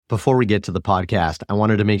Before we get to the podcast, I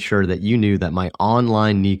wanted to make sure that you knew that my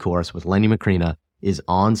online knee course with Lenny Macrina is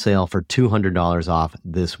on sale for $200 off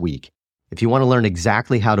this week. If you want to learn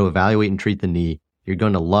exactly how to evaluate and treat the knee, you're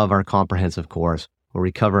going to love our comprehensive course where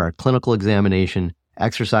we cover our clinical examination,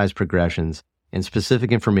 exercise progressions, and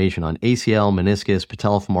specific information on ACL, meniscus,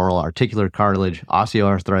 patellofemoral, articular cartilage,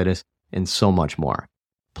 osteoarthritis, and so much more.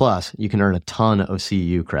 Plus, you can earn a ton of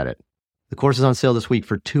CEU credit. The course is on sale this week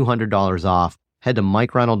for $200 off. Head to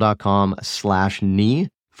MikeReinold.com/knee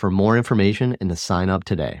for more information and to sign up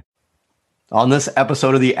today. On this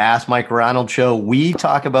episode of the Ask Mike Reinold Show, we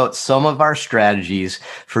talk about some of our strategies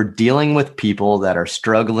for dealing with people that are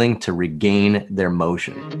struggling to regain their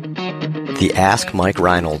motion. The Ask Mike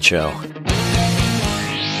Reinold Show.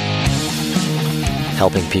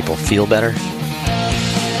 Helping people feel better,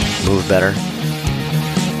 move better,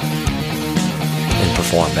 and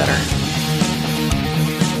perform better.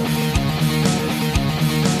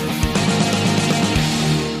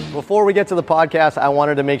 Before we get to the podcast, I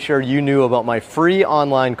wanted to make sure you knew about my free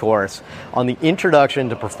online course on the Introduction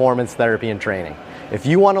to Performance Therapy and Training. If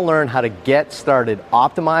you want to learn how to get started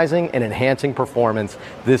optimizing and enhancing performance,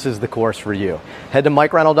 this is the course for you. Head to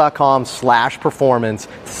MikeReinold.com/performance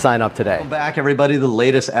to sign up today. Welcome back, everybody. The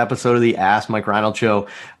latest episode of the Ask Mike Reinold Show.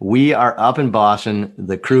 We are up in Boston,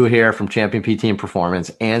 the crew here from Champion PT and Performance,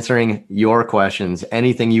 answering your questions.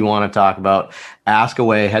 Anything you want to talk about, ask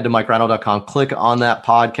away. Head to MikeReinold.com, click on that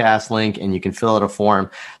podcast link, and you can fill out a form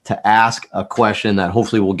to ask a question that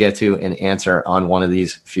hopefully we'll get to and answer on one of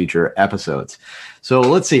these future episodes. So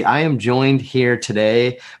let's see. I am joined here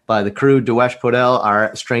today by the crew, Dewesh Podell,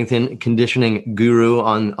 our strength and conditioning guru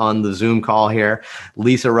on the Zoom call here,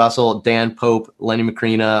 Lisa Russell, Dan Pope, Lenny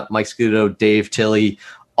Macrina, Mike Scudo, Dave Tilley,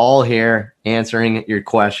 all here answering your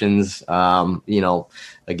questions.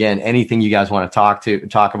 Again, anything you guys want to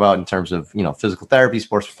talk about in terms of, physical therapy,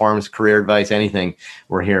 sports performance, career advice, anything,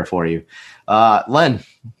 we're here for you. Len,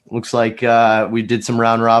 looks like we did some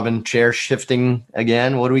round robin chair shifting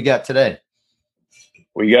again. What do we got today?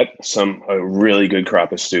 We got a really good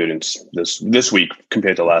crop of students this week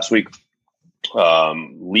compared to last week.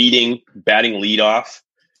 Batting leadoff,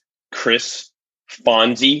 Chris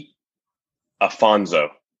Afonso.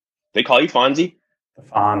 They call you Fonzie? The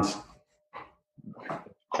Fonz.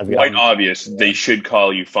 Quite obvious. They should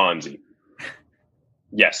call you Fonzie.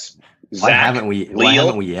 Yes. Why haven't we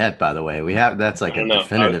yet, by the way? We have. That's like a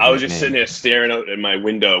definitive. I was just sitting there staring out at my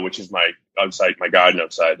window, which is my garden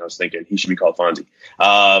outside, and I was thinking he should be called Fonzie.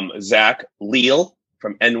 Zach Leal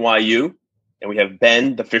from NYU, and we have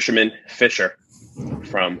Ben the Fisherman Fisher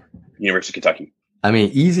from University of Kentucky. I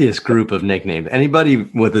mean, easiest group of nicknames. Anybody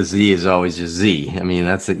with a Z is always just Z. I mean,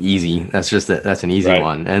 that's an easy right.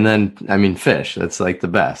 one. And then, Fish. That's like the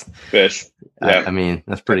best. Fish. Yeah.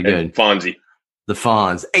 That's pretty good. Fonzie. The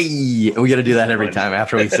Fonz. Hey, we got to do that every time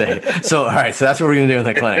after we say it. So, all right. So that's what we're going to do in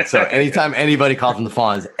the clinic. So anytime anybody calls them the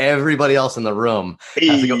Fonz, everybody else in the room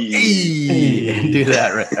has to go, hey, and do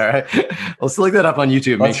that. Right. All right. Let's look that up on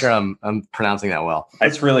YouTube. Make sure I'm pronouncing that well. I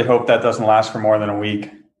just really hope that doesn't last for more than a week.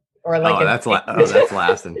 Or like that's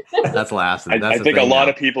lasting. That's lasting. I think a lot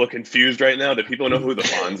of people are confused right now. Do people know who the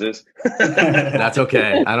Fonz is? That's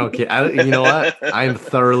okay. I don't care. You know what? I'm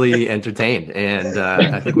thoroughly entertained, and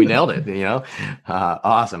I think we nailed it.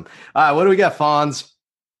 Awesome. All right, what do we got, Fonz?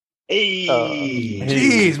 Hey,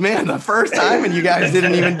 geez, man, the first time and you guys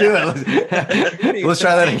didn't even do it. Let's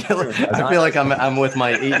try that again. I feel like I'm with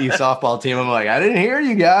my 8U softball team. I'm like, I didn't hear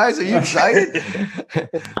you guys. Are you excited?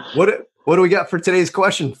 What do we got for today's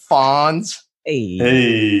question, Fonz?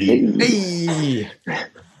 Hey.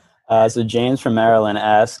 So James from Maryland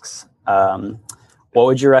asks, what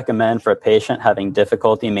would you recommend for a patient having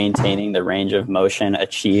difficulty maintaining the range of motion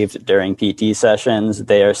achieved during PT sessions?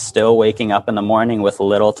 They are still waking up in the morning with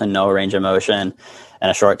little to no range of motion,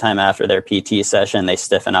 and a short time after their PT session, they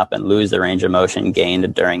stiffen up and lose the range of motion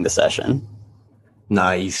gained during the session.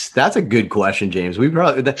 Nice. That's a good question, James.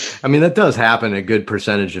 That does happen a good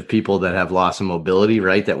percentage of people that have loss of mobility,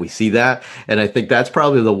 right? That we see that. And I think that's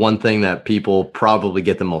probably the one thing that people probably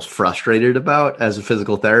get the most frustrated about as a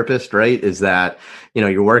physical therapist, right? Is that,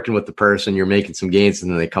 you're working with the person, you're making some gains, and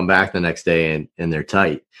then they come back the next day and they're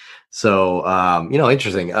tight. So,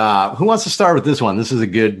 interesting. Who wants to start with this one? This is a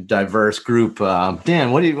good, diverse group.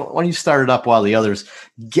 Dan, why don't you start it up while the others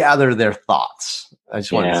gather their thoughts? I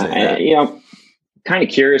just wanted to say that. Kind of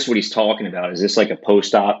curious what he's talking about. Is this like a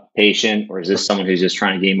post-op patient, or is this someone who's just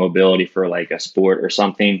trying to gain mobility for like a sport or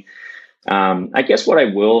something? I guess what I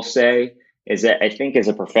will say is that I think as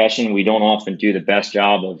a profession, we don't often do the best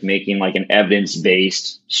job of making like an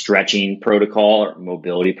evidence-based stretching protocol or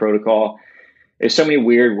mobility protocol. there's so many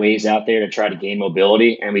weird ways out there to try to gain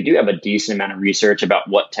mobility. And we do have a decent amount of research about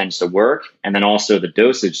what tends to work and then also the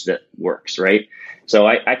dosage that works, right? So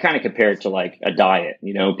I kind of compare it to like a diet.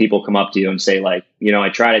 People come up to you and say like, I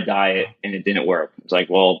tried a diet and it didn't work. It's like,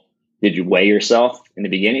 well, did you weigh yourself in the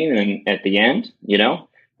beginning and at the end?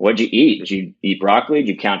 What'd you eat? Did you eat broccoli?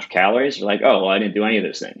 Did you count your calories? You're like, oh, well, I didn't do any of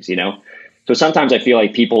those things, So sometimes I feel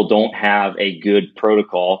like people don't have a good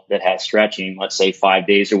protocol that has stretching, let's say 5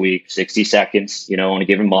 days a week, 60 seconds, on a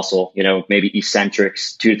given muscle, maybe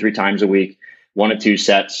eccentrics 2 to 3 times a week, 1 to 2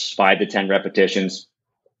 sets, 5 to 10 repetitions.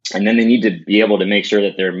 And then they need to be able to make sure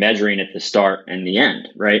that they're measuring at the start and the end,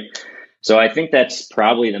 right? So I think that's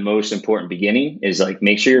probably the most important beginning is like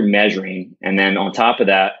make sure you're measuring. And then on top of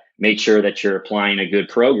that, make sure that you're applying a good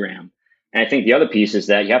program. And I think the other piece is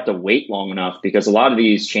that you have to wait long enough because a lot of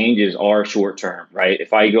these changes are short term, right?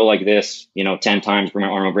 If I go like this, 10 times per my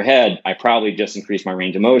arm overhead, I probably just increase my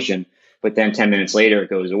range of motion, but then 10 minutes later, it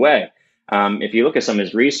goes away. If you look at some of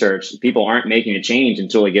this research, people aren't making a change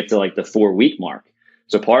until they get to like the 4-week mark.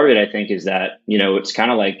 So part of it, I think, is that, it's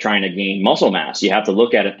kind of like trying to gain muscle mass. You have to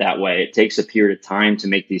look at it that way. It takes a period of time to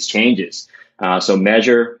make these changes. So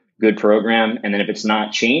measure, good program. And then if it's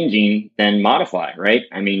not changing, then modify, right?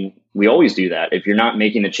 I mean, we always do that. If you're not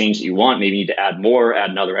making the change that you want, maybe you need to add more, add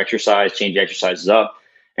another exercise, change exercises up,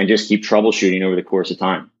 and just keep troubleshooting over the course of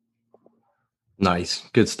time. Nice.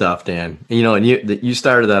 Good stuff, Dan. And you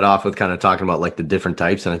started that off with kind of talking about like the different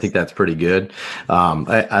types, and I think that's pretty good.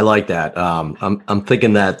 I like that. I'm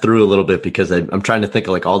thinking that through a little bit because I'm trying to think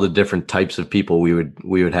of like all the different types of people we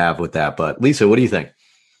would have with that. But Lisa, what do you think?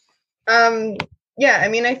 Yeah, I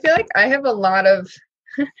mean, I feel like I have a lot of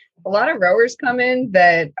rowers come in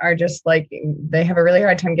that are just like, they have a really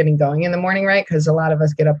hard time getting going in the morning, right? Because a lot of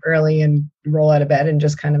us get up early and roll out of bed and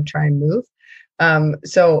just kind of try and move.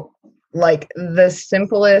 So like the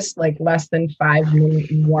simplest, like less than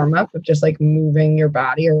 5-minute warm up of just like moving your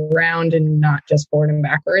body around and not just forward and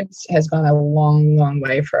backwards has gone a long, long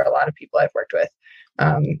way for a lot of people I've worked with.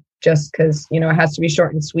 Just because, it has to be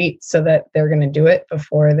short and sweet so that they're going to do it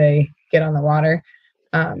before they get on the water.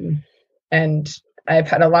 And I've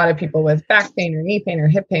had a lot of people with back pain or knee pain or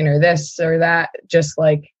hip pain or this or that, just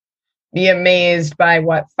like be amazed by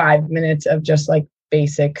what 5 minutes of just like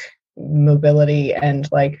basic mobility and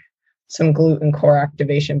like some glute and core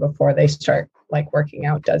activation before they start like working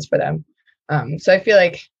out does for them. So I feel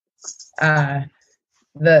like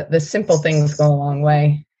the simple things go a long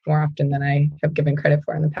way more often than I have given credit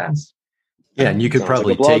for in the past. Yeah, and you could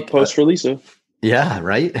probably like a blog post for Lisa. Yeah,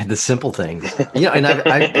 right. The simple things. And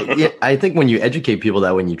I think when you educate people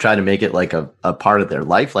that when you try to make it like a part of their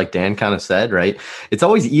life, like Dan kind of said, right? It's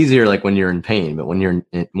always easier like when you're in pain, but when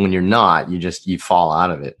you're not, you fall out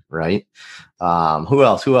of it, right? Who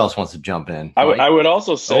else wants to jump in? I would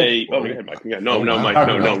also say, go ahead, Mike. Yeah, no,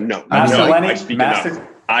 Mike. No. I speak enough.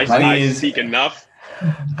 I speak enough.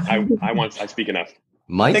 I speak enough.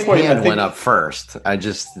 Mike's hand went up first.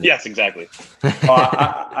 Yes, exactly.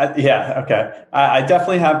 Yeah, okay. I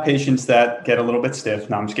definitely have patients that get a little bit stiff.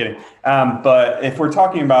 No, I'm just kidding. But if we're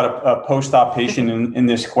talking about a post-op patient in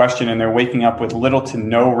this question and they're waking up with little to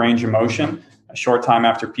no range of motion a short time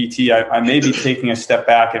after PT, I may be taking a step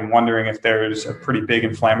back and wondering if there's a pretty big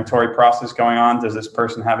inflammatory process going on. Does this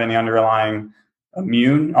person have any underlying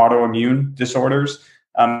autoimmune disorders?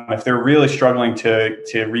 If they're really struggling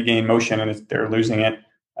to regain motion and if they're losing it,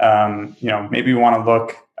 maybe we want to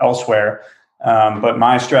look elsewhere. But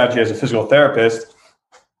my strategy as a physical therapist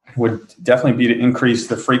would definitely be to increase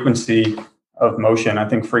the frequency of motion. I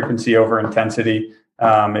think frequency over intensity.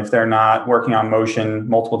 If they're not working on motion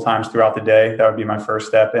multiple times throughout the day, that would be my first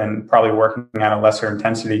step, and probably working at a lesser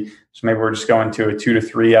intensity. So maybe we're just going to a 2 to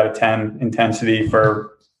 3 out of 10 intensity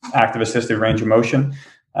for active assisted range of motion.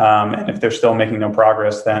 And if they're still making no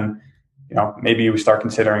progress, then, maybe we start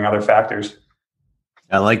considering other factors.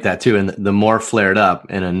 I like that too. And the more flared up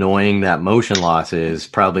and annoying that motion loss is,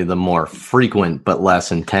 probably the more frequent but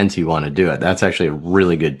less intense you want to do it. That's actually a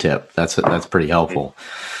really good tip. That's pretty helpful.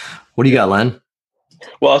 What do you got, Len?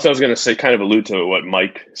 Well, also I was going to say, kind of allude to what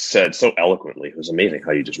Mike said so eloquently. It was amazing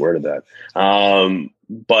how you just worded that.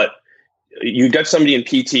 But you got somebody in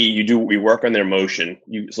PT, we work on their motion.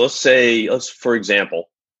 Let's for example,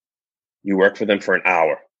 you work for them for an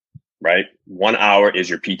hour, right? 1 hour is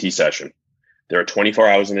your PT session. There are 24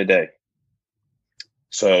 hours in a day.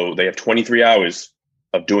 So they have 23 hours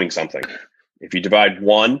of doing something. If you divide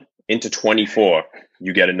 1 into 24,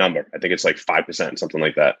 you get a number. I think it's like 5%, something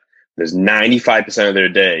like that. There's 95% of their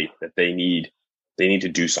day that they need to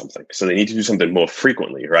do something. So they need to do something more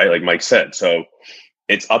frequently, right? Like Mike said. So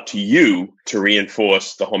it's up to you to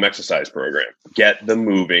reinforce the home exercise program. Get them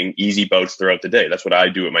moving, easy boats throughout the day. That's what I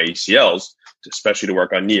do at my ACLs, especially to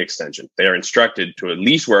work on knee extension. They are instructed to at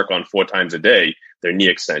least work on 4 times a day their knee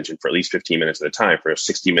extension for at least 15 minutes at a time for a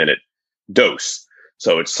 60-minute dose.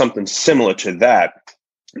 So it's something similar to that.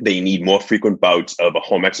 They need more frequent bouts of a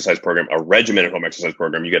home exercise program, a regimented home exercise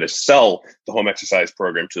program. You got to sell the home exercise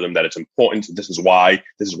program to them that it's important. This is why,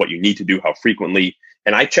 this is what you need to do, how frequently.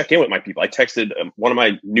 And I check in with my people. I texted one of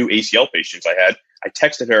my new ACL patients I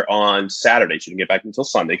texted her on Saturday. She didn't get back until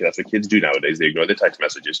Sunday because that's what kids do nowadays. They ignore their text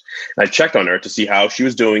messages. And I checked on her to see how she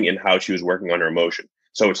was doing and how she was working on her emotion.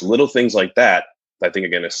 So it's little things like that I think are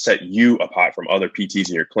going to set you apart from other PTs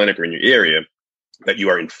in your clinic or in your area, that you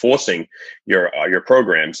are enforcing your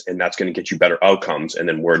programs, and that's going to get you better outcomes, and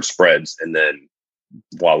then word spreads, and then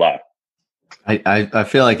voila. I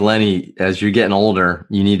feel like, Lenny, as you're getting older,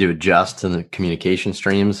 you need to adjust to the communication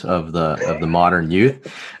streams of the modern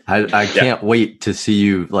youth. I can't wait to see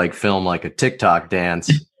you like film like a TikTok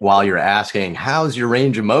dance while you're asking, how's your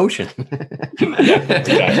range of motion?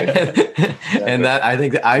 Exactly. And that I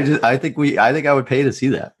think I would pay to see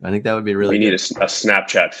that. I think that would be really. We need a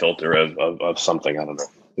Snapchat filter of something. I don't know.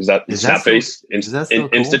 Is that Snapface?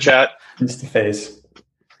 InstaChat? InstaFace.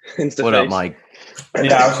 What up, Mike?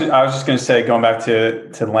 Yeah, I was just going to say, going back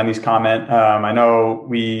to Lenny's comment, I know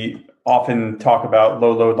we often talk about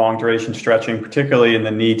low load, long duration stretching, particularly in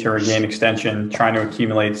the knee to regain extension, trying to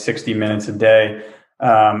accumulate 60 minutes a day.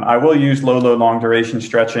 I will use low load, long duration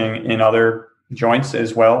stretching in other joints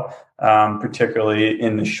as well, particularly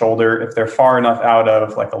in the shoulder. If they're far enough out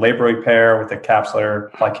of like a labral repair with a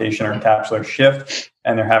capsular plication or capsular shift,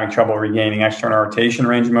 and they're having trouble regaining external rotation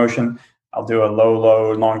range of motion, I'll do a low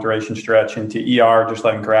load, long duration stretch into ER, just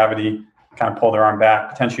letting gravity kind of pull their arm back,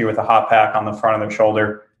 potentially with a hot pack on the front of their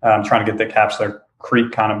shoulder, trying to get the capsular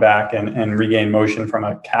creep kind of back and regain motion from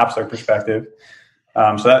a capsular perspective.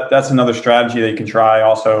 So that's another strategy that you can try.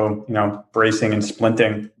 Also, bracing and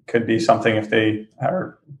splinting could be something if they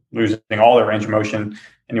are losing all their range of motion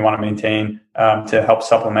and you want to maintain to help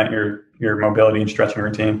supplement your mobility and stretching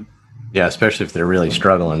routine. Yeah, especially if they're really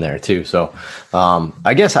struggling there too. So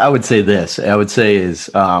I guess I would say this. I would say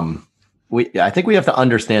is I think we have to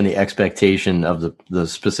understand the expectation of the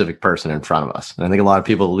specific person in front of us. And I think a lot of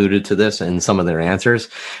people alluded to this in some of their answers,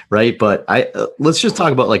 right? But let's just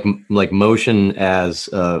talk about like motion as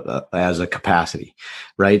a capacity,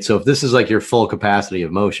 right? So if this is like your full capacity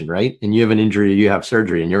of motion, right, and you have an injury, you have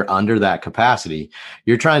surgery, and you're under that capacity,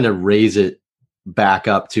 you're trying to raise it back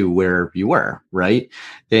up to where you were, right?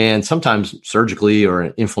 And sometimes surgically or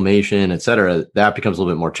inflammation, et cetera, that becomes a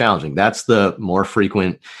little bit more challenging. That's the more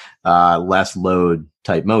frequent, less load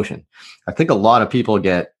type motion. I think a lot of people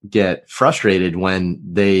get frustrated when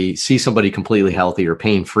they see somebody completely healthy or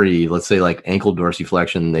pain-free. Let's say like ankle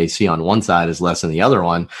dorsiflexion, they see on one side is less than the other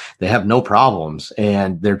one. They have no problems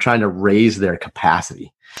and they're trying to raise their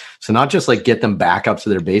capacity. So not just like get them back up to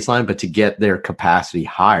their baseline, but to get their capacity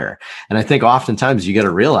higher. And I think oftentimes you got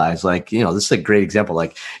to realize this is a great example.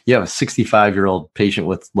 Like you have a 65-year-old patient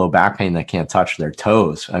with low back pain that can't touch their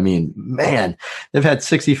toes. I mean, man, they've had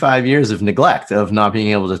 65 years of neglect of not being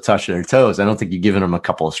able to touch their toes. I don't think you giving them a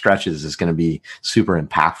couple of stretches is going to be super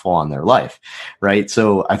impactful on their life. Right.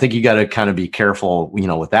 So I think you got to kind of be careful,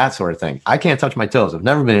 with that sort of thing. I can't touch my toes. I've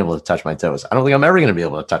never been able to touch my toes. I don't think I'm ever going to be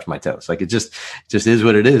able to touch my toes. Like it just is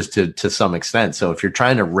what it is to some extent. So if you're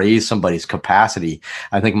trying to raise somebody's capacity,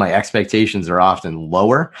 I think my expectations are often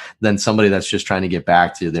lower than somebody that's just trying to get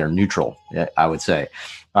back to their neutral, I would say.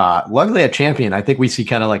 Luckily at Champion, I think we see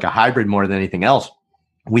kind of like a hybrid more than anything else.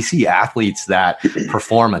 We see athletes that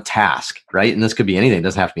perform a task, right? And this could be anything. It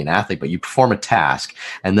doesn't have to be an athlete, but you perform a task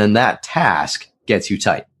and then that task gets you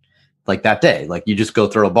tight. Like that day, like you just go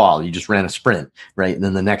throw a ball, you just ran a sprint, right? And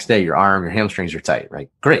then the next day, your arm, your hamstrings are tight, right?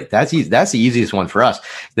 Great. That's easy. That's the easiest one for us.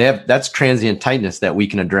 That's transient tightness that we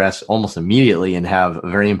can address almost immediately and have a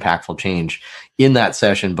very impactful change in that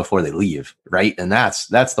session before they leave, right? And that's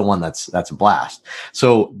the one that's a blast.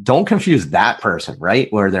 So don't confuse that person,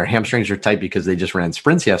 right? Where their hamstrings are tight because they just ran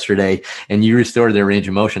sprints yesterday and you restored their range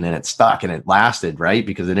of motion and it stuck and it lasted, right?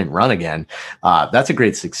 Because they didn't run again. That's a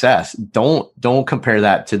great success. Don't compare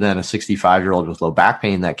that to then a 65-year-old with low back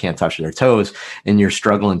pain that can't touch their toes and you're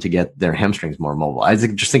struggling to get their hamstrings more mobile. I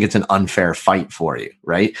just think it's an unfair fight for you,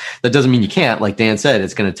 right? That doesn't mean you can't. Like Dan said,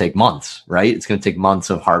 it's going to take months, right? It's going to take months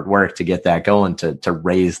of hard work to get that going, to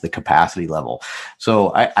raise the capacity level.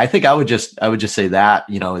 So I think I would just say that,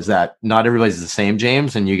 is that not everybody's the same,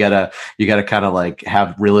 James, and you gotta kind of like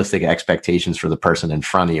have realistic expectations for the person in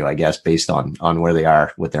front of you, I guess, based on where they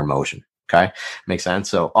are with their motion. Okay. Makes sense.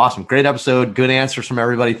 So awesome. Great episode. Good answers from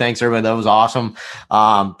everybody. Thanks everybody. That was awesome.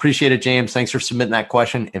 Appreciate it, James. Thanks for submitting that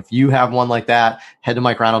question. If you have one like that, head to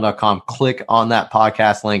MikeReinold.com, click on that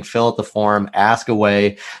podcast link, fill out the form, ask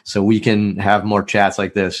away so we can have more chats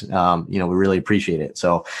like this. We really appreciate it.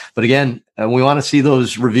 So, but again, we want to see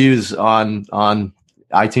those reviews on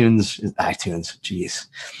iTunes.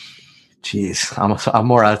 Jeez, I'm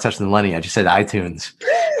more out of touch than Lenny. I just said iTunes,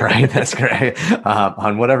 right? That's great.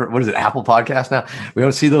 On what is it? Apple Podcast now? We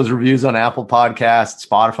don't see those reviews on Apple Podcasts,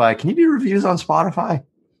 Spotify. Can you do reviews on Spotify?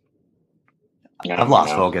 I've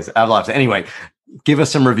lost focus. Anyway, give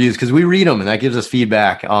us some reviews because we read them and that gives us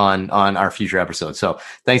feedback on our future episodes. So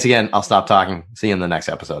thanks again. I'll stop talking. See you in the next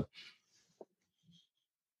episode.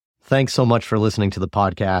 Thanks so much for listening to the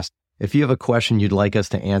podcast. If you have a question you'd like us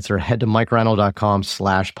to answer, head to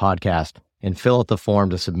MikeReinold.com/podcast and fill out the form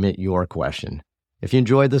to submit your question. If you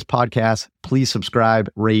enjoyed this podcast, please subscribe,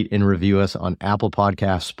 rate, and review us on Apple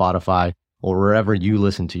Podcasts, Spotify, or wherever you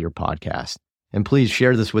listen to your podcast. And please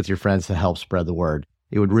share this with your friends to help spread the word.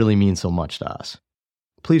 It would really mean so much to us.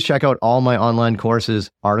 Please check out all my online courses,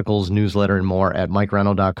 articles, newsletter, and more at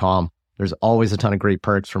MikeReinold.com. There's always a ton of great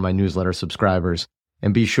perks for my newsletter subscribers.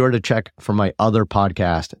 And be sure to check for my other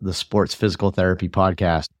podcast, the Sports Physical Therapy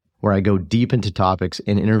Podcast, where I go deep into topics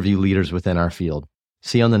and interview leaders within our field.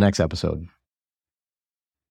 See you on the next episode.